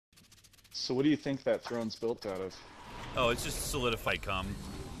So what do you think that throne's built out of? Oh, it's just solidified cum.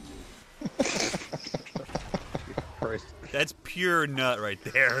 Christ. That's pure nut right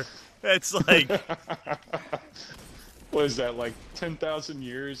there. That's like, What is that, like 10,000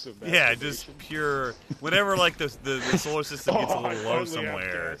 years of yeah, masturbation? just pure. Whenever like the solar system gets a I little low hardly have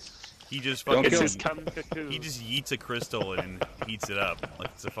somewhere, gas. he just Don't fucking kill It's his cum cocoon. he just yeets a crystal and heats it up like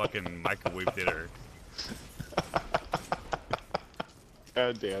it's a fucking microwave dinner.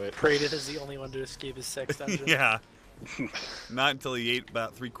 God damn it. Prated is the only one to escape his sex dungeon. Yeah. Not until he ate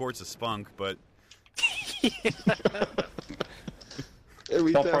about 3 quarts of spunk, but We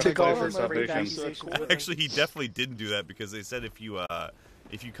All thought part Took of all for his rape salvation. accusations with him. actually he definitely didn't do that because they said if you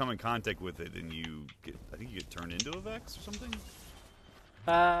come in contact with it, then you get, I think you get turned into a Vex or something.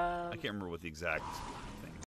 I can't remember what the exact